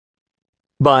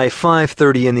By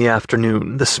 5:30 in the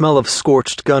afternoon, the smell of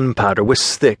scorched gunpowder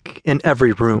was thick in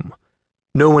every room.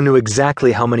 No one knew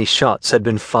exactly how many shots had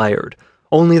been fired,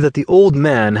 only that the old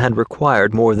man had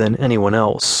required more than anyone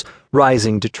else,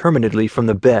 rising determinedly from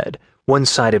the bed, one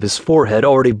side of his forehead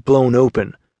already blown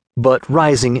open, but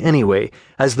rising anyway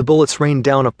as the bullets rained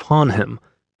down upon him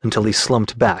until he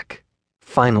slumped back,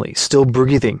 finally still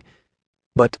breathing,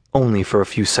 but only for a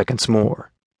few seconds more.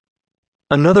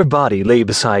 Another body lay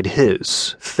beside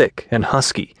his, thick and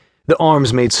husky, the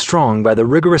arms made strong by the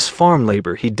rigorous farm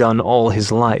labor he'd done all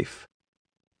his life.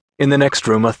 In the next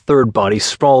room, a third body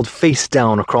sprawled face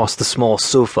down across the small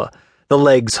sofa, the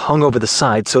legs hung over the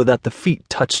side so that the feet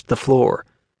touched the floor.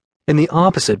 In the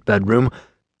opposite bedroom,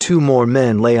 two more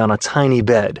men lay on a tiny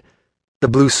bed, the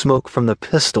blue smoke from the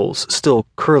pistols still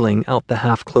curling out the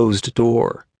half-closed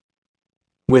door.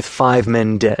 With 5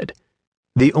 men dead,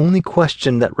 the only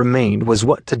question that remained was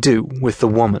what to do with the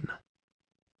woman.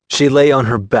 She lay on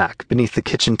her back beneath the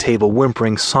kitchen table,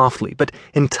 whimpering softly, but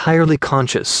entirely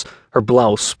conscious, her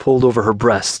blouse pulled over her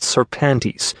breasts, her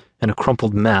panties, and a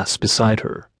crumpled mass beside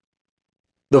her.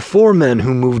 The 4 men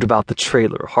who moved about the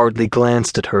trailer hardly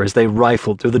glanced at her as they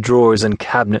rifled through the drawers and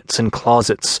cabinets and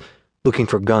closets, looking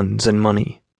for guns and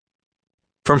money.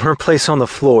 From her place on the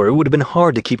floor, it would have been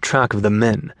hard to keep track of the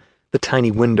men. The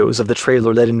tiny windows of the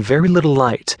trailer let in very little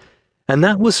light, and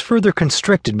that was further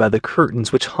constricted by the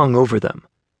curtains which hung over them.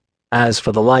 As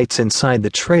for the lights inside the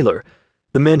trailer,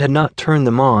 the men had not turned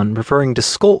them on, preferring to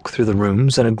skulk through the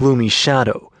rooms in a gloomy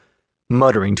shadow,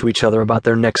 muttering to each other about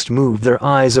their next move, their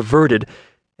eyes averted,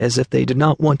 as if they did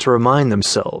not want to remind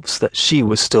themselves that she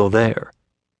was still there,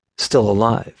 still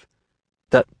alive,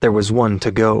 that there was one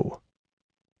to go.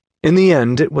 In the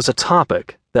end, it was a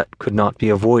topic that could not be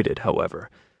avoided, however,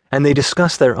 and they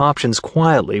discussed their options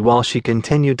quietly while she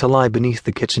continued to lie beneath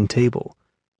the kitchen table,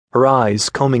 her eyes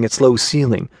combing its low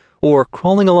ceiling, or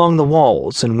crawling along the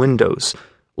walls and windows,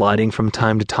 lighting from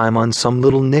time to time on some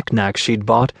little knick-knack she'd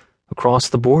bought across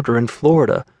the border in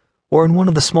Florida, or in one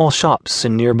of the small shops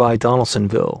in nearby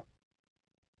Donaldsonville.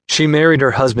 She married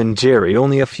her husband Jerry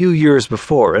only a few years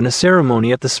before in a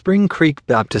ceremony at the Spring Creek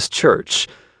Baptist Church,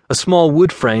 a small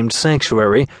wood-framed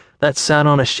sanctuary that sat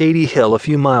on a shady hill a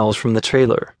few miles from the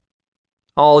trailer.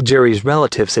 All Jerry's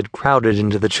relatives had crowded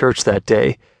into the church that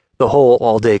day, the whole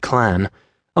all-day clan.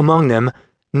 Among them,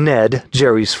 Ned,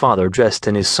 Jerry's father, dressed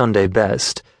in his Sunday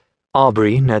best,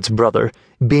 Aubrey, Ned's brother,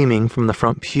 beaming from the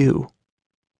front pew,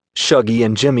 Shuggy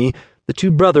and Jimmy, the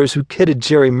 2 brothers who kidded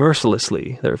Jerry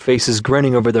mercilessly, their faces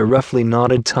grinning over their roughly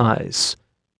knotted ties.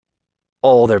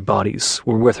 All their bodies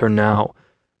were with her now,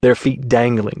 their feet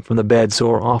dangling from the beds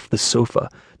or off the sofa,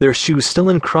 their shoes still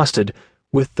encrusted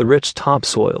with the rich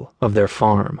topsoil of their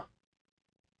farm.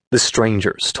 The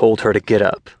strangers told her to get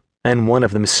up, and one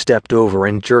of them stepped over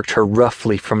and jerked her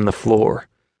roughly from the floor.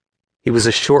 He was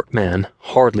a short man,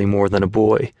 hardly more than a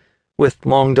boy, with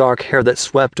long dark hair that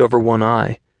swept over one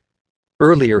eye.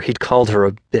 Earlier he'd called her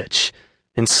a bitch,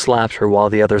 and slapped her while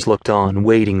the others looked on,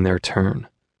 waiting their turn.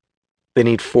 Then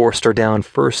he'd forced her down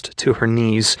first to her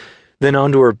knees, then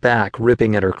onto her back,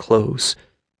 ripping at her clothes,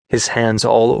 his hands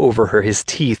all over her, his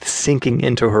teeth sinking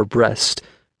into her breast,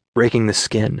 breaking the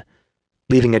skin,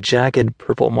 leaving a jagged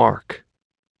purple mark.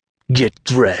 "Get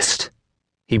dressed,"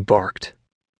 he barked.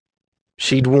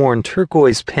 She'd worn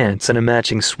turquoise pants and a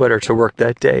matching sweater to work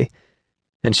that day,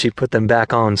 and she put them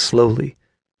back on slowly,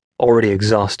 already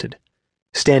exhausted,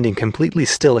 standing completely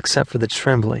still except for the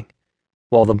trembling,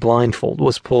 while the blindfold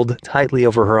was pulled tightly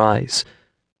over her eyes,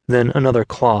 then another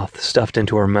cloth stuffed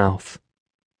into her mouth.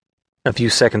 A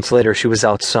few seconds later she was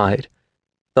outside,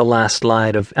 the last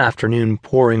light of afternoon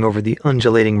pouring over the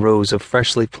undulating rows of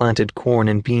freshly planted corn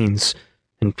and beans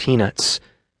and peanuts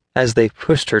as they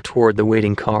pushed her toward the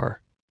waiting car.